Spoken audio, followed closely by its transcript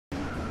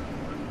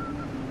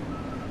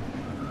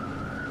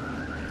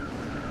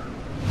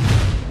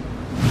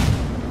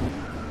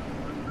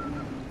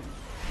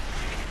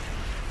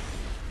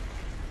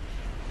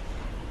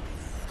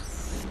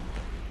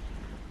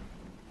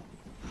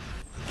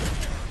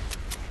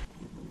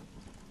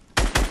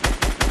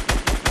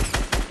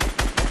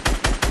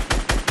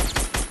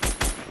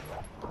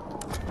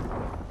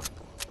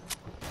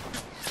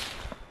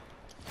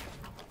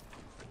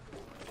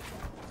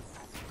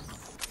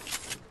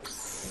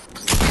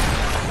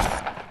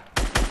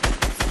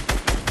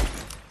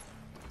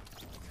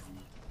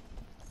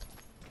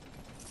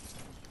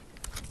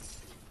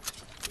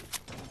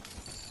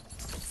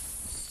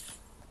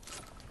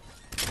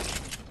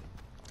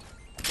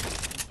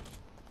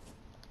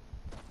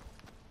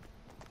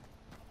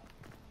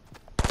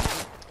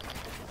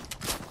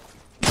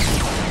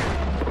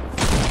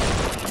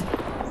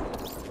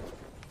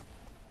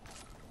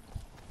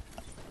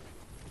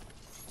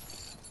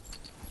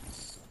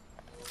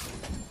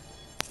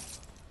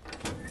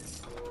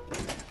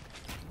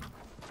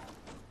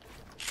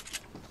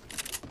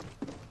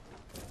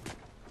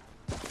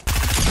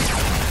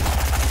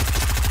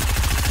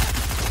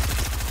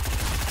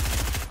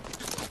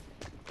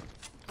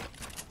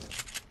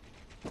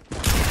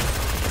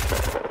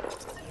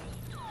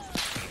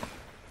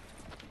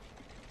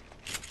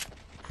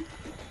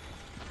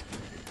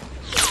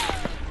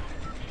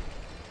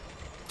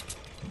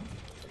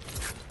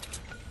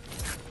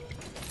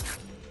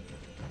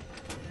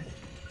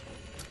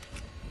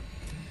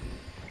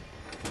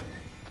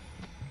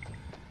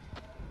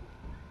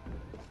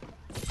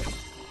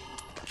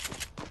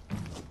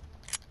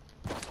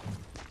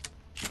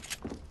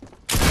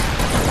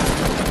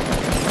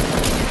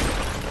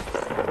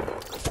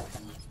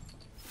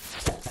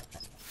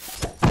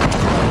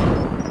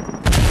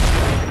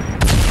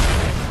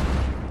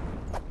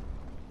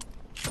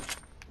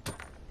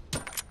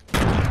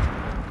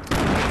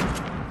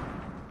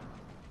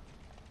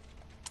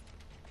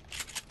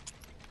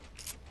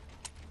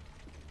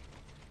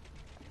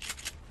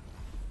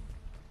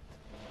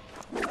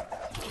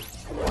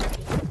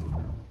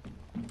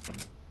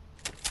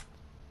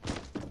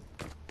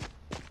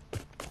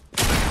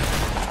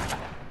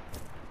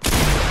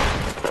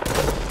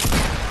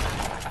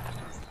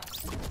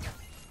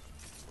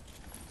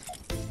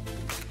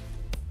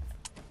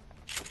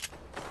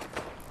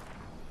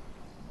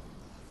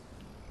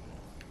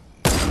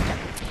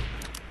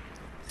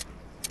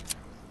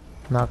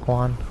Knock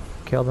one.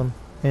 Kill them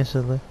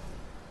instantly.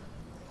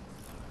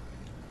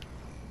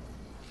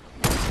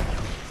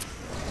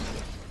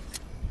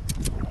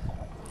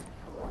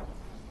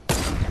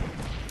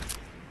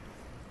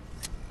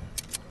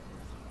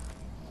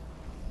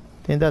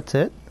 Think that's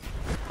it?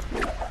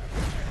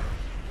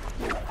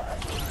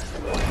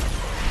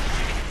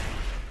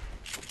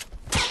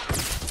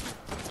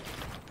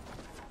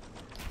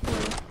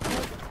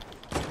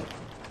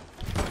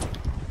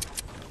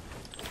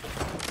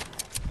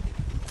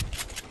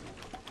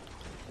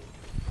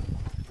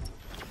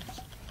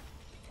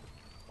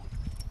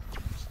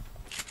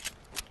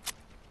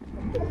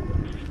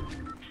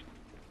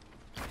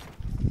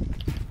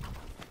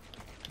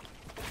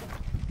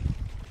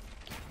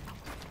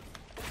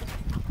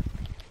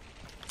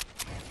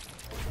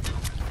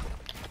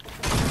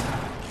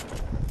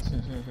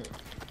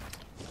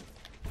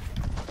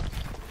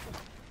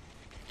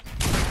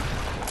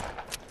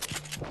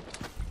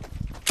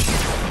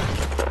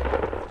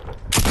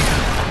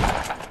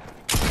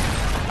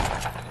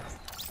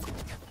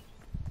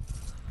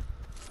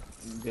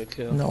 Good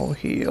kill. No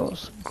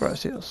heals.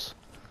 Gracias.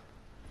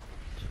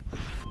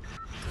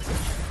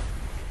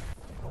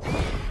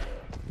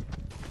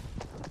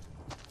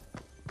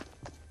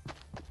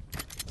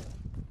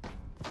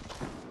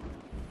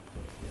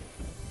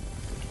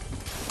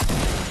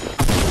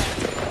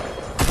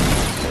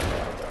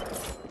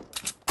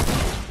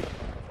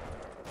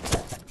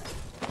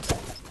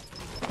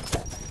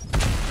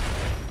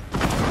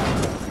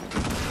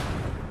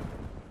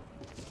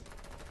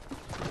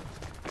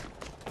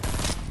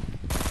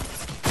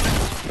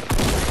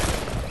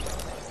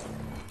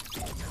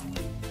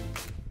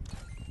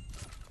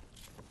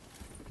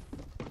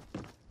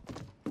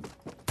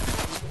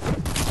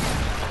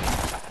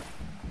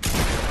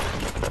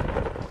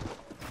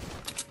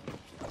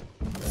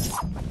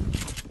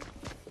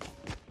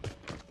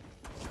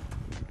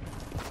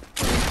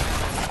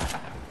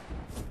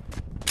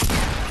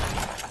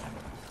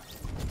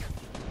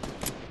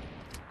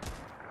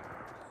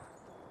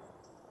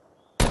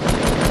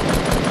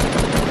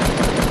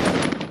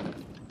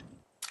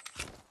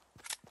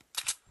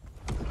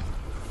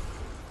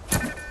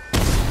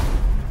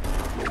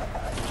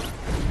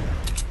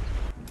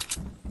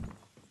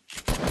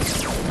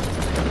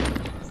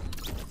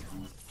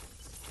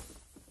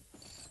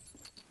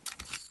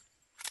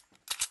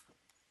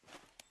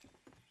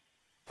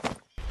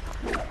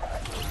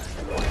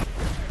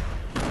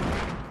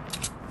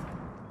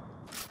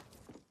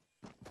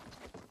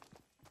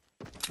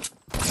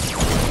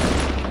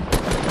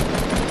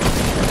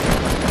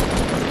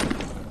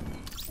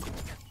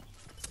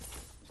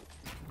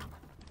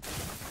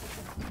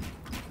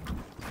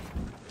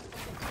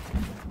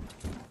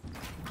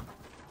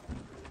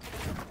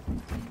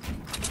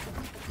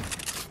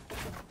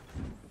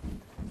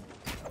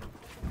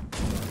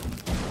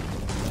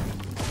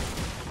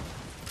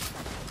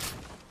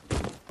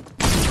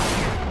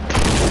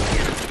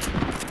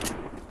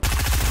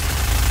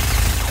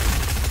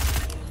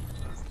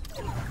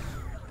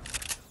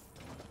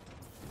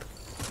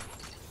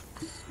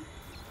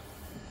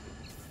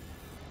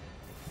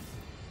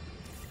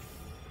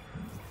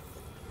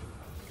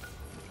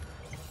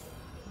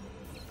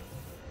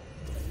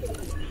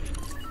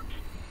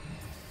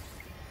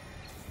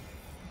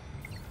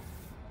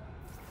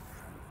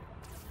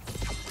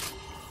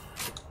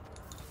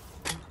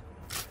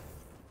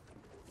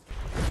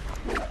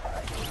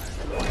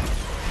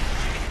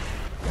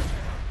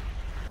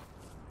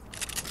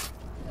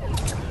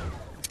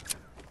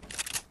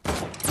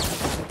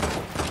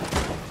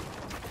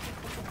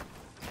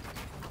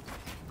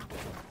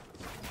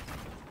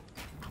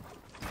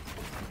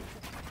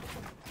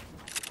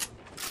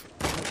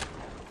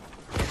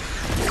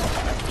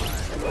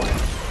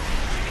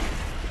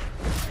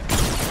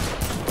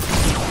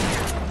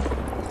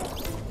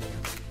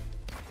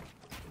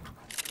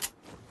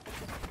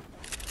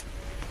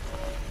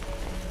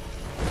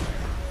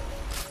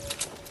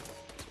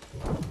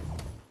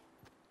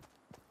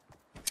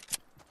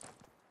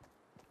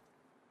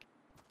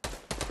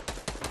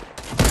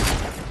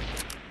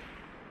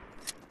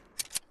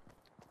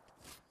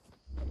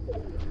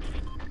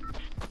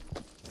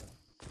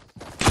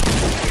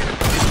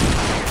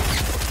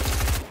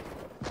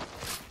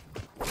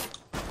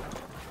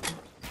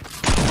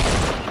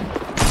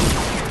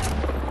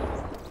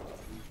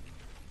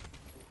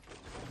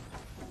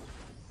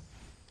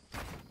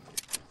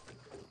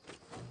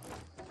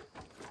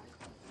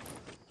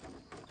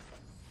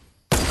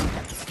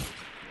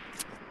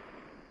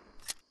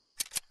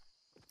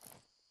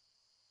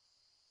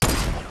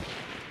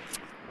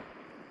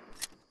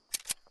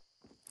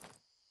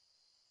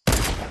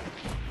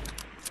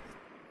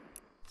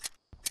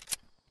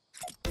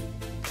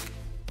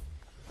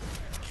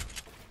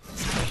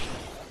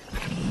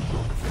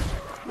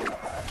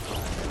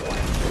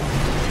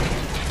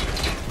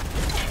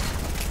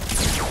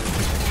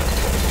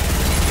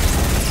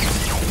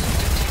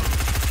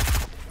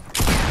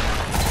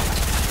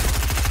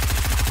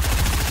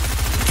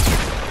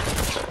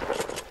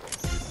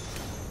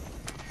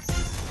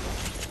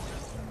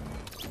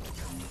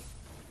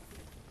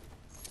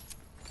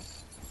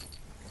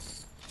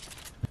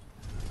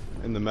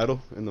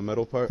 metal? In the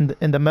metal part?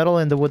 In the metal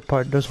and the wood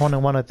part. There's one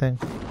and one, I think.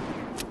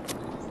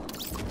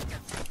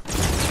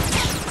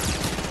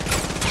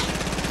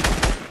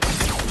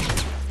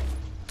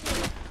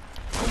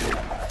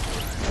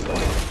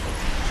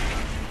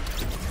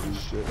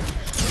 Shit.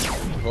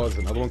 Oh, there's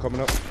another one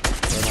coming up.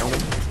 Right on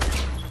him.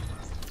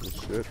 Oh,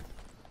 shit.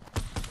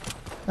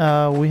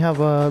 We have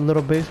a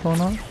little base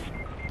going on.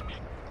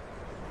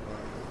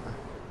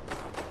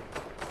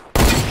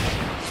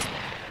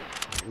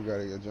 We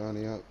gotta get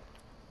Johnny up.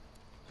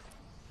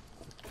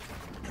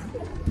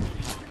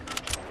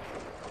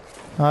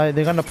 Alright,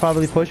 they're gonna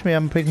probably push me.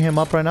 I'm picking him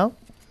up right now.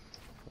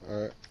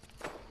 Alright.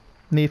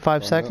 Need 5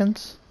 Coming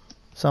seconds.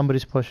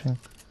 Somebody's pushing.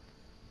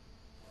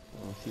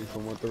 I'll see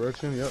from what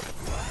direction. Yep.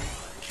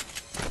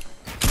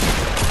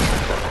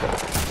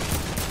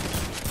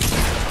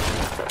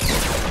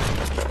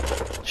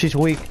 She's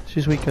weak.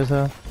 She's weak as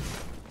hell.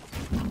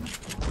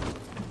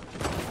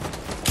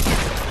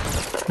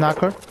 Knock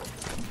her.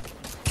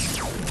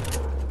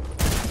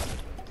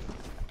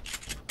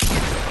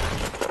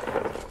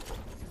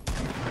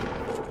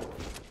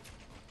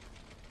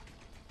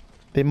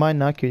 They might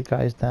knock you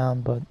guys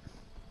down, but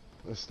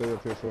Let's stay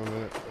up here for a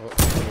minute.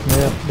 Oh.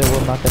 yeah, they will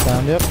knock it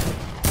down. Yep.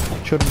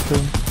 Shoot him too.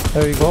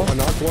 There you go. I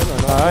knocked one.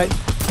 Alright.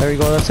 There you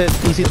go. That's it.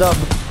 Easy dub.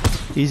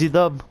 Easy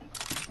dub.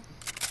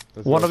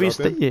 Let's One go of you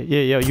drop stay. in.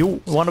 Yeah.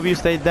 You. One of you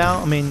stay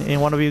down. I mean,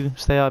 and one of you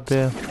stay up.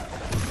 Yeah.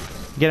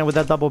 Get him with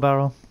that double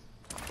barrel.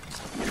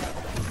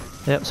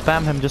 Yep.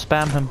 Spam him. Just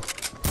spam him.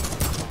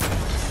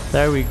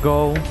 There we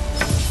go.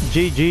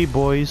 GG,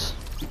 boys.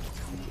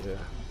 Yeah.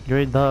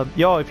 Great dub.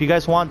 Yo, if you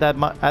guys want that,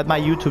 at my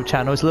YouTube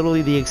channel, it's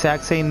literally the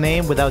exact same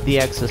name without the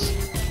X's.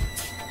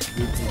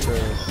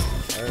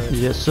 Alright.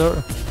 Yes,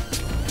 sir.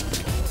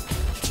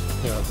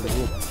 Yeah, pretty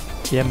cool.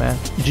 Yeah, man.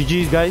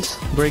 GG, guys.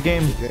 Great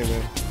game. Good game,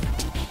 man.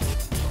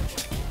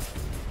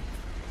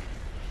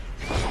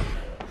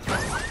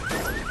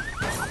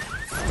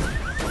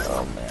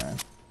 Oh man.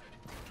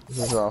 This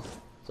is rough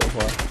so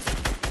far.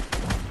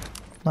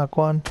 Knock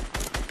one.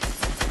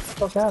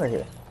 Fuck out of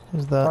here.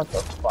 Who's that? What the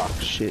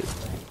fuck? Shit.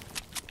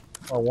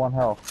 Oh, 1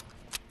 health.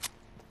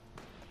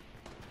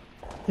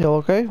 Yo,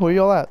 okay? Where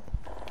y'all at?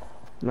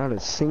 Not a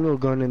single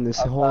gun in this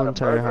Outside whole of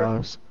entire burger.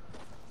 house.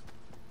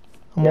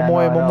 I'm Yeah, on my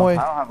way, no, I'm on my way.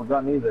 I don't have a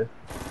gun either.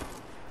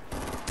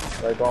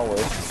 Like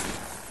always.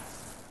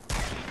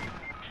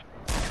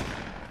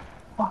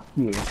 Fuck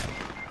you.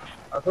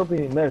 I was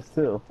hoping you missed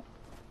too.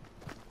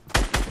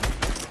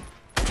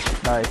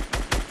 Nice.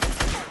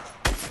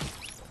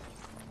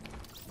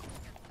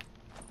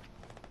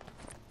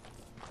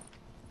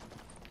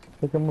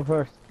 Pick him up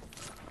first.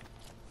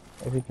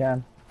 If you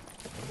can.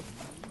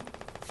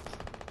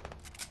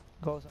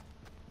 Goes.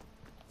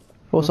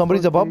 Oh,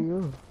 somebody's above. There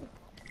you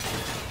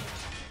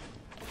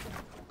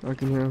go. I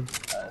can hear him.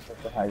 That's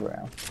the high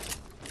ground.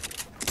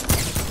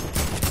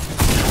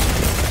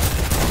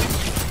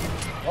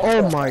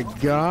 Oh my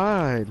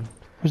god.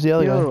 Who's the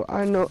other Yo,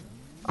 guy? I know.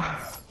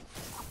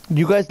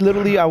 You guys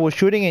literally, I was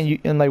shooting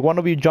and like one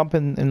of you jumped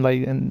in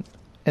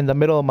the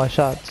middle of my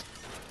shots.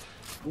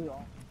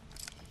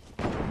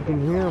 I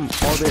can hear them.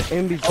 Oh, they're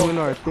in between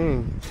our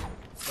thing.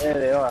 There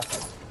they are.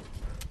 So,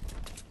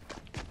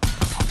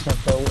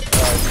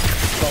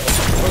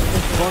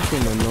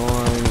 Fucking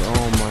annoying.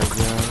 Oh my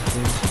god.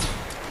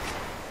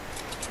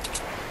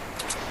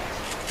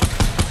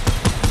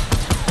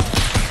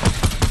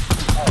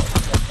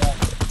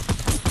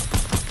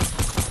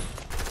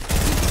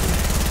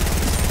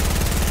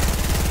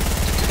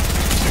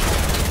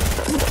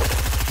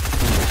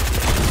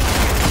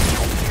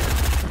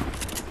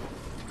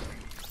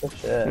 good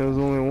shit. There was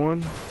only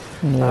one.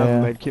 I have a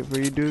Yeah. med kit for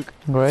you, Duke.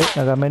 Great.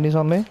 I got minis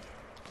on me.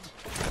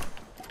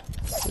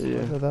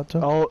 Yeah. Got that too.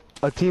 Oh,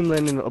 a team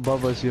landing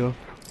above us, yo.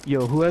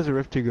 Yo, who has a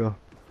rift to go?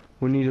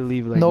 We need to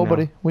leave like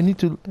Nobody. now. We need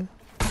to.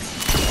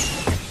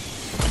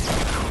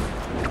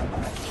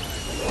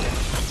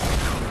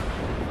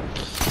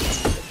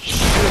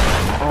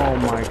 Oh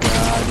my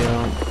god,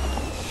 yo.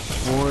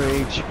 4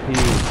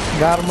 HP.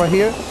 Got him right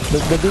here.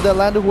 The dude that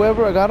landed,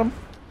 whoever, I got him.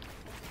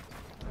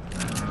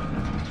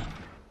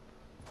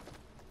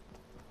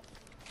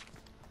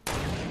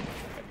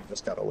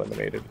 Just got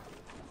eliminated.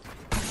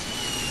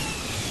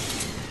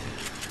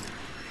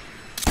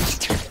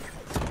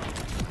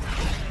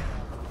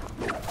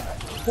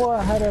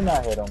 What? How did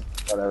I hit him?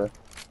 Whatever.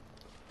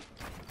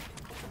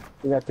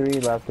 We got 3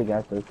 left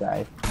against this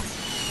guy.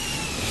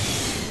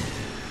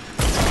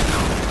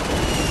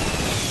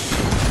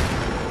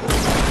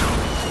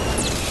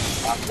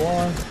 Knock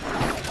one.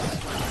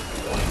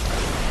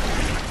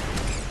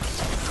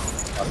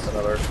 That's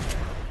another.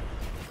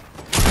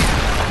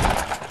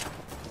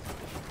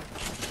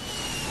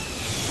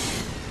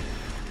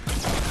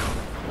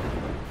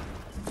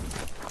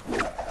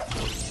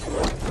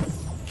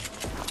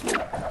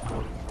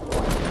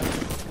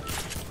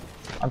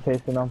 I'm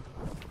chasing him.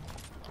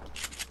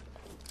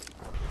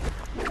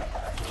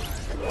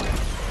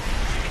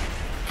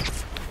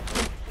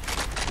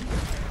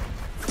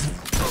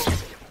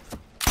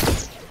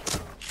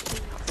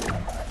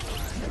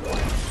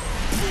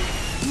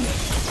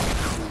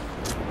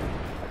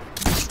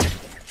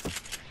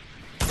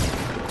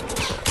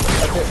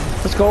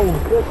 Let's go.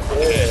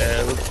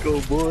 Yeah, let's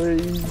go,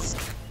 boys.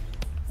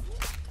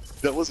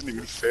 That wasn't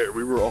even fair.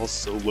 We were all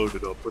so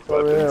loaded up with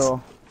For weapons.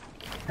 real.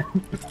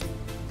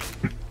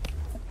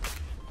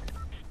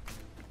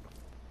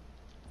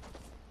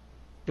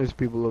 There's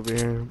people over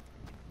here.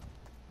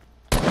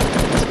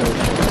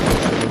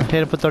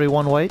 Hit for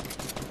 31 white.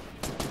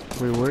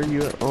 Wait, where are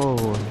you at? Oh,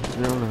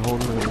 they're on the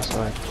whole other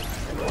side.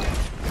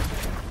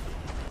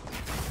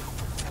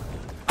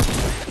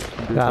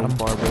 Got him.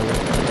 Far, brother.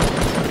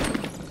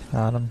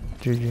 Got him.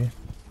 GG.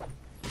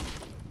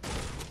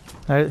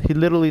 He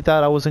literally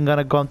thought I wasn't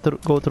gonna go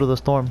through the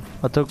storm.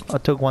 I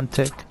took one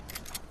tick.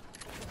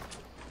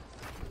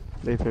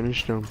 They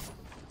finished him.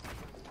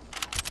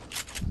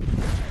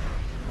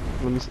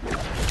 Let me see.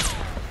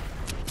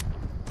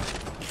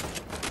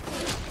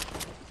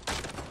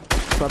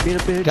 Stop being a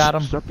bitch. Got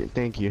him. Stop it.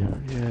 Thank you.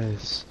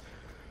 Yes.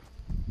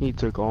 He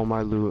took all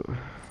my loot.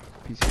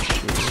 Piece of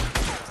shit.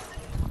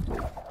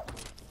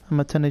 I'm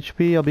at 10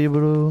 HP. I'll be able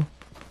to.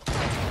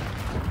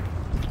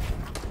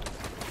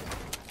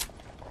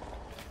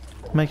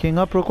 Making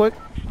up real quick.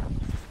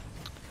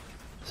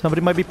 Somebody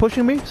might be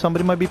pushing me.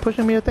 Somebody might be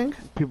pushing me, I think.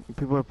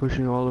 People are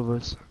pushing all of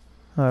us.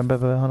 Alright, bye,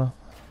 hold on.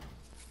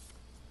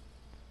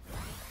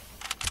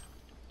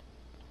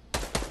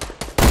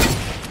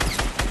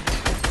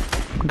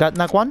 Got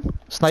knock one.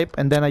 Snipe,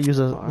 and then I use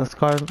the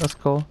scar. Let's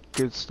go.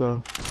 Good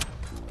stuff.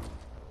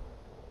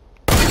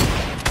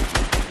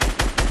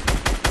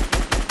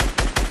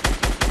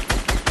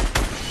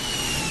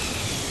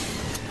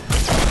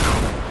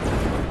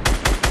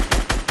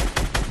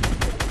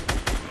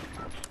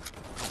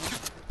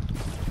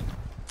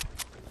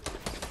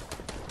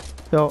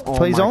 Yo, Oh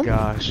play my zone.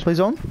 gosh. Play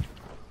zone.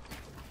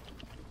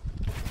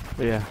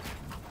 Yeah.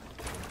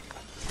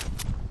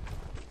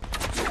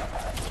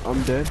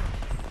 I'm dead.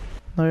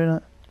 No, you're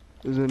not.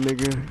 There's a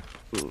nigga.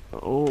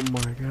 Oh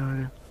my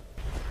god.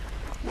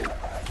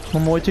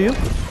 One more to you.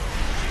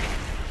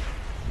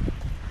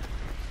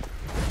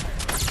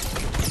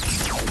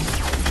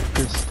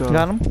 Good stuff.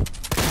 Got him.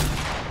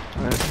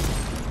 Alright.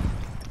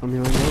 I'm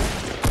healing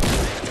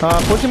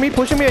up. Pushing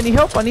me. I need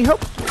help.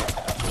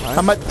 Alright.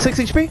 I'm at 6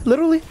 HP,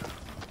 literally.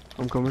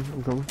 I'm coming.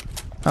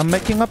 I'm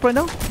making up right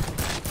now.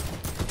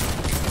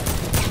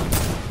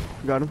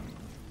 Got him.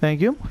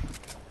 Thank you.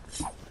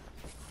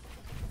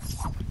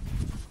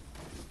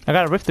 I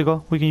got a rift to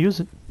go. We can use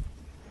it.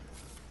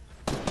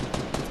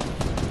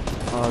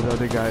 The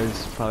other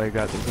guys probably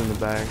got this in the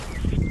bag.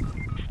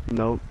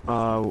 Nope.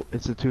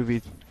 It's a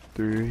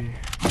 2v3.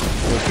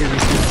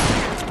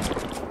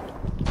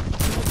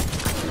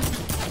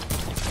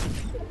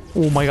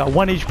 Oh my god,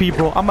 1 HP,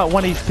 bro. I'm at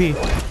 1 HP.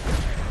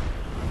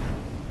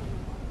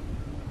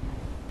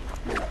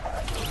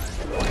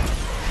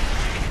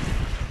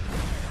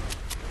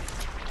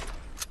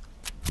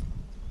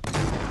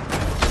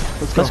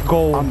 Let's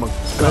go.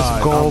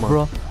 Let's go,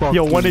 bro.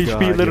 Yo, 1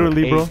 HP,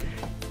 literally, bro.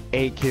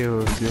 8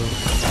 kills, yo.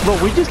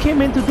 Bro, we just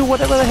came in to do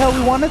whatever the hell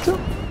we wanted to.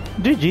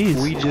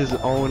 GG's. We just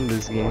own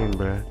this game,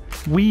 bro.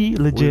 We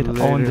legit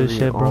own this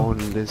shit, bro. Own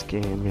this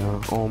game,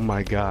 yo. Oh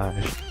my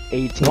gosh.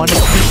 18. 1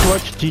 HP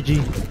clutch,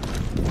 GG.